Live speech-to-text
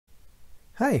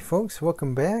Hi folks,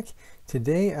 welcome back.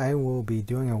 Today I will be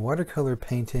doing a watercolor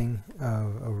painting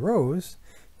of a rose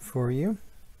for you.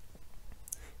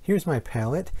 Here's my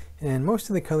palette, and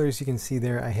most of the colors you can see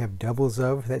there I have doubles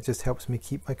of. That just helps me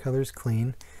keep my colors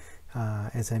clean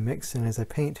as I mix and as I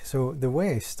paint. So the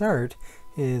way I start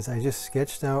is I just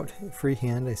sketched out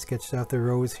freehand. I sketched out the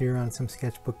rose here on some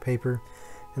sketchbook paper,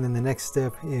 and then the next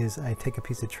step is I take a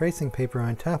piece of tracing paper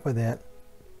on top of that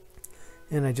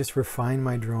and I just refine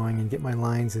my drawing and get my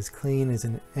lines as clean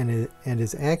and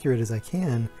as accurate as I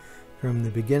can from the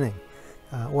beginning.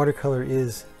 Watercolor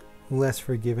is less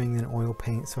forgiving than oil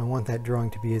paint, so I want that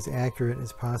drawing to be as accurate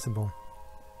as possible.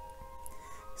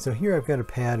 So here I've got a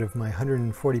pad of my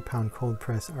 140-pound cold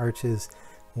press Arches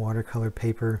watercolor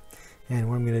paper, and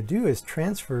what I'm going to do is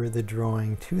transfer the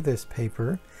drawing to this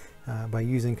paper by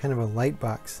using kind of a light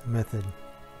box method.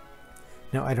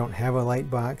 Now I don't have a light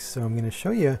box, so I'm going to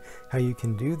show you how you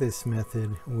can do this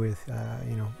method with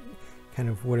kind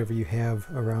of whatever you have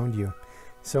around you.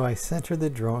 So I center the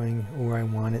drawing where I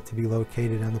want it to be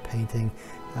located on the painting,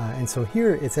 and so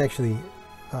here it's actually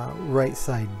right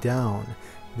side down.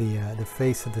 The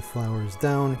face of the flower is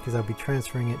down because I'll be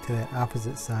transferring it to that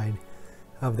opposite side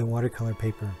of the watercolor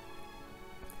paper.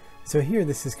 So here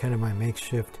this is kind of my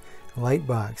makeshift light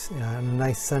box. On a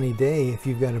nice sunny day, if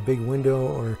you've got a big window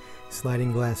or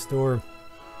sliding glass door,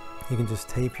 you can just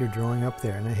tape your drawing up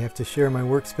there. And I have to share my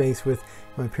workspace with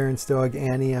my parents' dog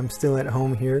Annie. I'm still at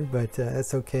home here, but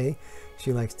that's okay.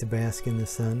 She likes to bask in the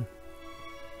sun.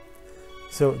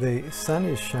 So the sun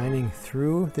is shining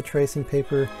through the tracing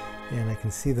paper, and I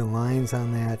can see the lines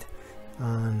on that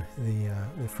on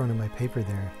the front of my paper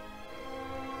there.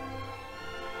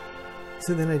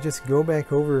 So then I just go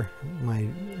back over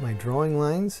my drawing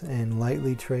lines and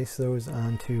lightly trace those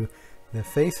onto the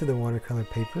face of the watercolor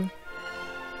paper.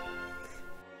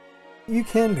 You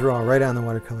can draw right on the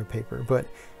watercolor paper, but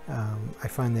I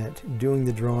find that doing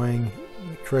the drawing,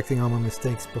 correcting all my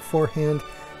mistakes beforehand,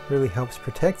 really helps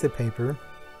protect the paper.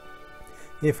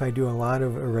 If I do a lot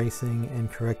of erasing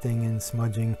and correcting and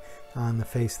smudging on the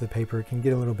face of the paper, it can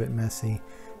get a little bit messy.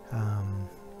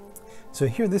 So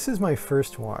here, this is my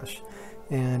first wash,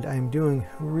 and I'm doing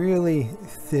really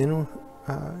thin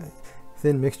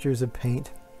mixtures of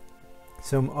paint.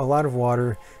 So a lot of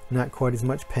water, not quite as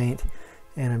much paint,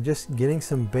 and I'm just getting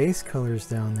some base colors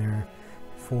down there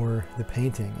for the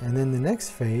painting. And then the next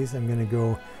phase, I'm going to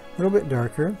go a little bit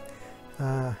darker.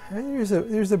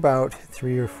 There's about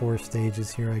 3 or 4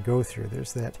 stages here I go through.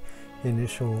 There's that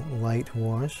initial light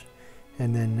wash,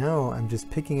 and then now I'm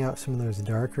just picking out some of those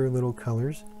darker little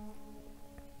colors.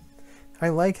 I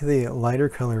like the lighter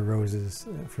color roses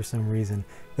for some reason.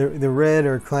 The red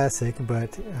are classic,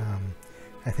 but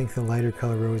I think the lighter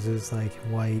color roses like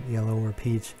white, yellow, or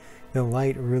peach, the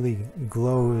light really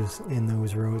glows in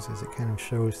those roses. It kind of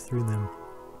shows through them.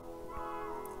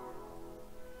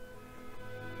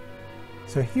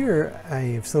 So here I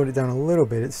have slowed it down a little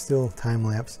bit. It's still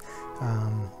time-lapse.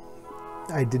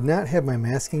 I did not have my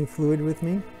masking fluid with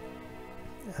me.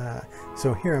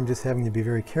 So here I'm just having to be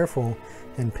very careful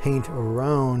and paint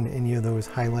around any of those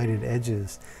highlighted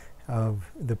edges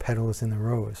of the petals in the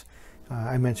rose.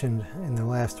 I mentioned in the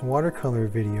last watercolor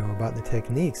video about the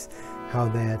techniques, how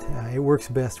that it works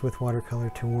best with watercolor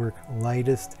to work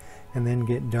lightest and then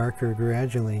get darker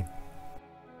gradually.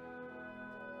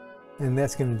 And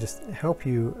that's going to just help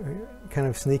you kind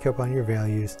of sneak up on your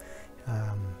values.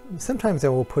 Sometimes I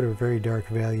will put a very dark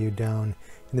value down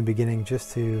in the beginning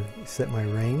just to set my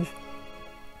range,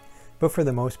 but for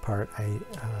the most part I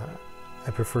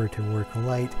prefer to work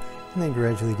light and then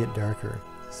gradually get darker.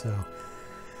 So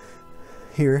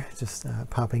here just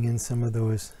popping in some of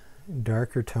those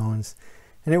darker tones.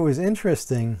 And it was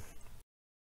interesting,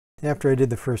 after I did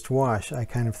the first wash I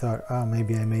kind of thought, oh,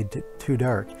 maybe I made it too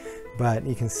dark, but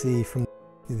you can see from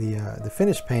the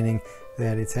finished painting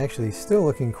that it's actually still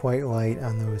looking quite light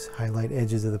on those highlight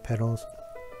edges of the petals.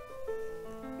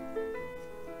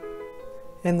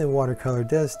 And the watercolor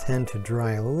does tend to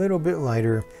dry a little bit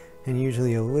lighter and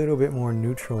usually a little bit more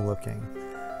neutral looking.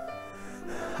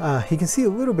 You can see a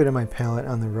little bit of my palette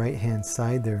on the right hand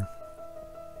side there.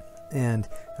 And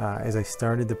as I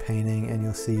started the painting, and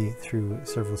you'll see through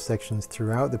several sections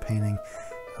throughout the painting,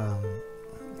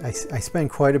 I spend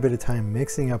quite a bit of time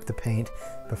mixing up the paint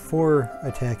before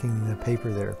attacking the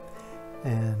paper there.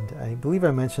 And I believe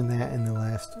I mentioned that in the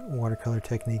last watercolor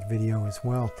technique video as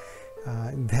well.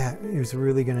 That is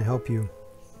really going to help you,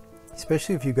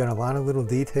 especially if you've got a lot of little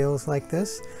details like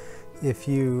this. If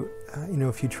you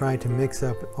if you try to mix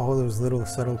up all those little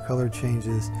subtle color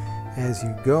changes as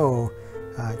you go,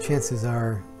 chances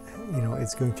are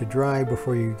it's going to dry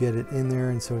before you get it in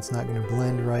there, and so it's not going to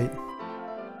blend right.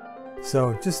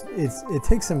 So just it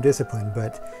takes some discipline,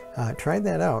 but try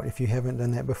that out if you haven't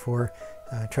done that before.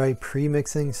 Try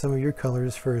pre-mixing some of your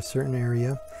colors for a certain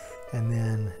area, and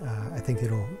then I think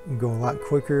it'll go a lot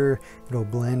quicker. It'll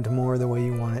blend more the way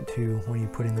you want it to when you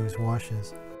put in those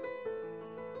washes.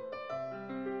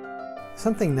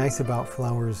 Something nice about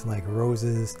flowers like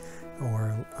roses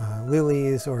or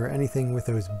lilies or anything with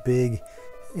those big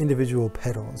individual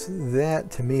petals, that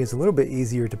to me is a little bit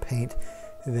easier to paint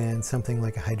than something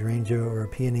like a hydrangea or a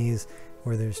peonies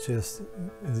where there's just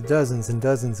dozens and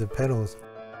dozens of petals.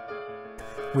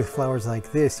 With flowers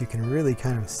like this, you can really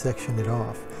kind of section it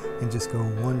off and just go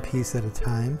one piece at a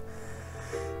time.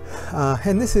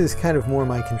 And this is kind of more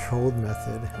my controlled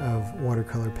method of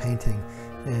watercolor painting,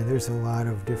 and there's a lot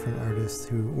of different artists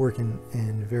who work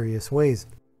in various ways.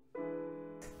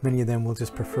 Many of them will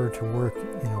just prefer to work,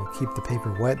 keep the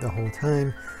paper wet the whole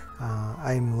time.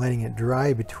 I'm letting it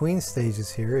dry between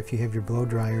stages here. If you have your blow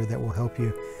dryer, that will help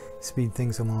you speed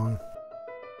things along.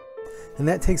 And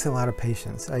that takes a lot of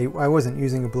patience. I wasn't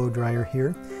using a blow dryer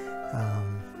here,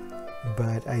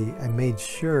 but I made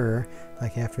sure,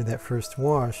 like after that first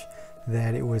wash,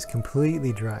 that it was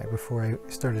completely dry before I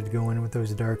started to go in with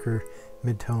those darker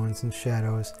midtones and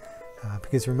shadows.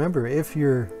 Because remember, if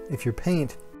your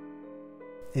paint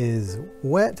is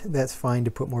wet, that's fine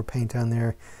to put more paint on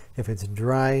there. If it's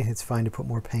dry, it's fine to put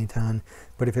more paint on.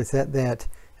 But if it's at that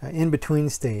in-between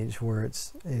stage where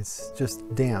it's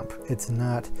just damp, it's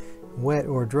not wet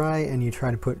or dry, and you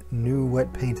try to put new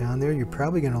wet paint on there, you're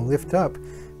probably going to lift up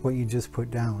what you just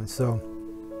put down. So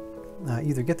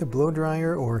either get the blow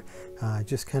dryer or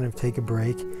just kind of take a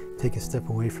break, take a step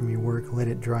away from your work, let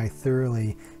it dry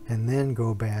thoroughly, and then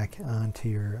go back onto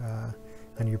your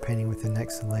painting with the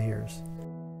next layers.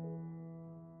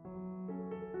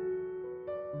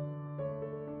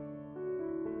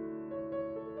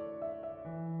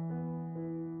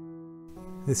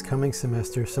 This coming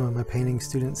semester, some of my painting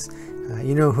students,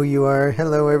 you know who you are.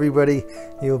 Hello everybody.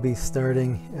 You'll be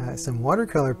starting some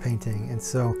watercolor painting, and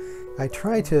so I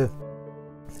try to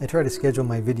schedule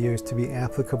my videos to be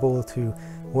applicable to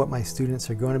what my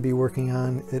students are going to be working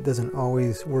on. It doesn't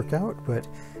always work out, but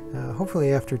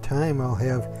hopefully after time I'll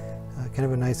have kind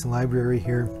of a nice library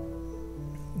here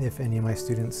if any of my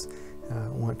students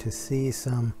want to see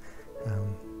some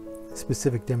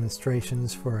specific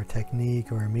demonstrations for a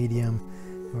technique or a medium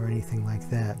or anything like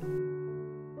that.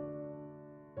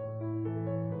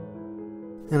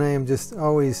 And I am just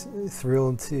always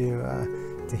thrilled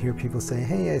to hear people say,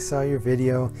 hey, I saw your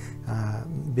video.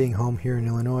 Being home here in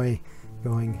Illinois,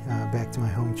 going back to my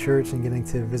home church and getting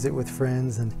to visit with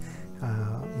friends, and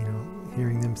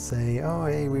hearing them say, oh,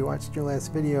 hey, we watched your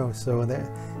last video. So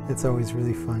that's always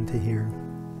really fun to hear.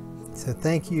 So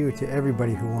thank you to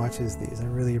everybody who watches these. I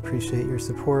really appreciate your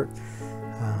support.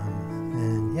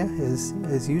 And yeah,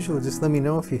 as usual, just let me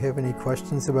know if you have any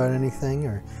questions about anything,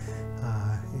 or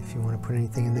if you want to put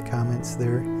anything in the comments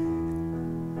there.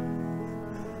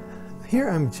 Here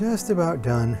I'm just about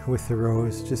done with the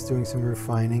rose, just doing some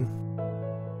refining.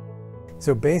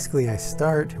 So basically I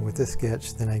start with a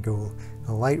sketch, then I go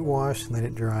a light wash, let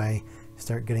it dry,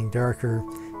 start getting darker,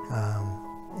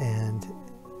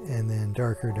 and then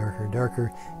darker, darker,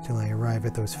 darker, till I arrive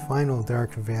at those final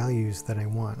dark values that I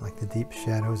want, like the deep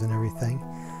shadows and everything.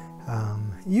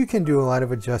 You can do a lot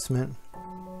of adjustment.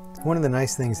 One of the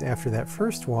nice things after that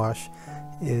first wash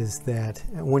is that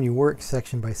when you work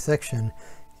section by section,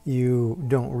 you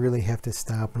don't really have to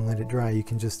stop and let it dry. You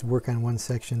can just work on one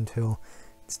section till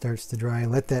it starts to dry,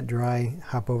 let that dry,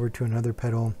 hop over to another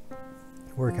petal,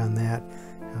 work on that,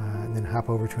 and then hop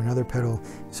over to another petal.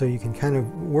 So you can kind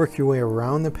of work your way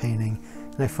around the painting,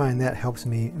 and I find that helps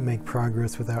me make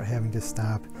progress without having to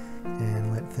stop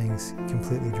and let things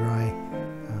completely dry,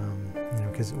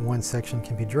 because one section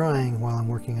can be drying while I'm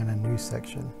working on a new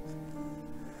section.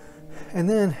 And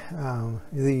then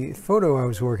the photo I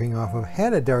was working off of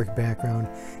had a dark background,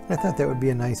 and I thought that would be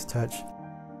a nice touch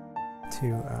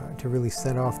to really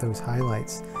set off those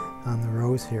highlights on the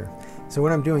rose here. So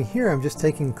what I'm doing here, I'm just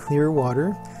taking clear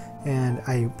water and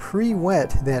I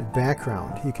pre-wet that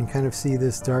background. You can kind of see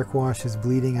this dark wash is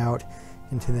bleeding out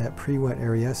into that pre-wet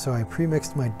area. So I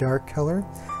pre-mixed my dark color.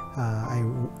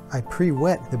 I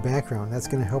pre-wet the background. That's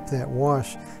going to help that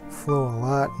wash flow a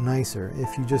lot nicer.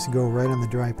 If you just go right on the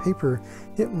dry paper,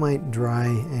 it might dry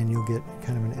and you'll get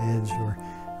kind of an edge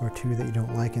or two that you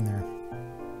don't like in there.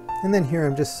 And then here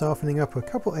I'm just softening up a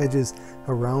couple edges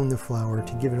around the flower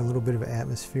to give it a little bit of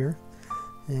atmosphere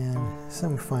and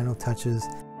some final touches.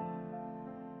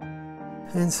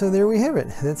 And so there we have it.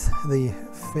 That's the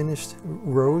finished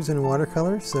rose in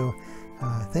watercolor. So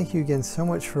thank you again so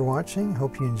much for watching.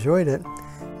 Hope you enjoyed it,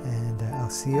 and I'll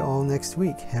see you all next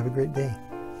week. Have a great day.